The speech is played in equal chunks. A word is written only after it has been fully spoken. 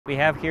We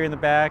have here in the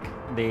back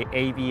the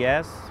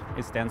ABS.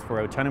 It stands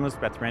for Autonomous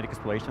Bathymetric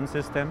Exploration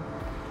System.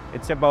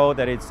 It's a boat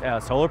that it's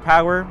solar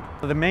power.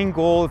 The main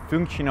goal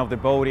function of the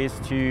boat is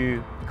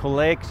to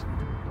collect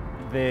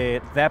the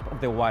depth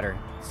of the water.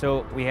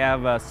 So we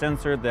have a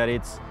sensor that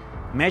it's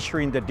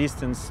measuring the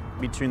distance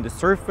between the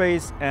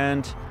surface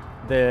and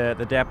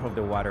the depth of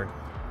the water.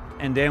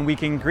 And then we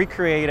can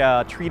recreate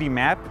a 3D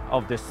map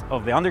of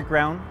the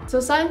underground. So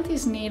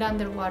scientists need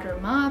underwater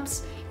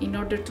maps in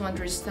order to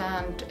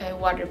understand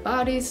water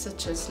bodies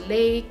such as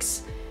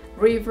lakes,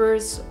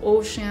 rivers,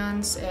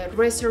 oceans,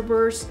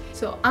 reservoirs.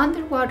 So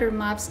underwater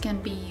maps can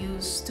be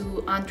used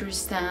to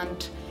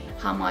understand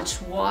how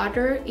much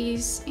water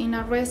is in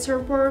a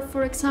reservoir,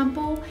 for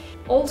example.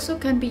 Also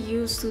can be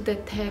used to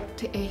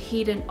detect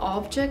hidden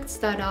objects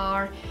that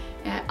are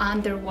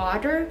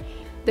underwater.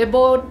 The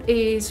boat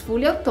is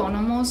fully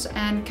autonomous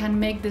and can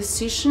make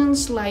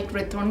decisions like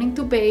returning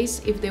to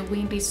base if the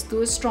wind is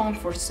too strong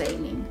for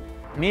sailing.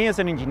 Me as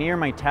an engineer,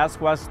 my task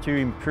was to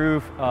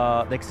improve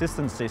the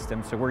existing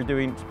system. So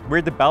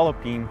we're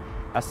developing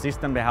a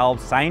system that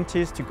helps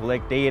scientists to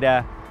collect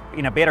data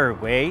in a better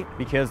way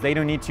because they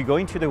don't need to go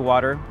into the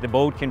water. The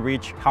boat can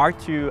reach hard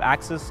to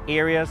access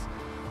areas.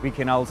 We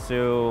can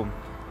also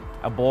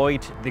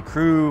avoid the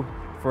crew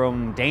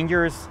from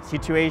dangerous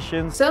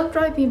situations.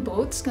 Self-driving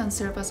boats can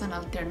serve as an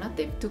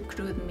alternative to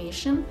crewed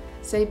mission,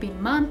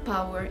 saving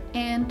manpower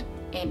and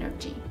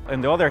energy.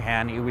 On the other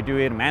hand, if we do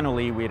it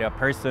manually with a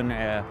person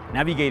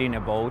navigating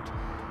a boat,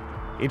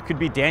 it could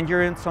be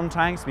dangerous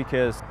sometimes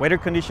because weather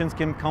conditions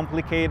can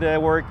complicate the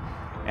work.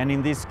 And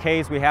in this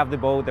case, we have the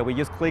boat that we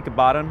just click a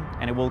button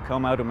and it will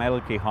come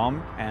automatically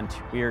home and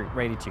we're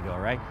ready to go,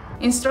 right?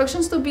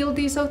 Instructions to build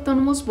this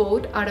autonomous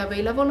boat are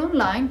available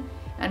online,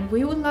 and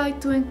we would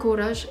like to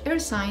encourage air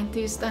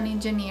scientists and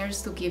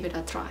engineers to give it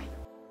a try.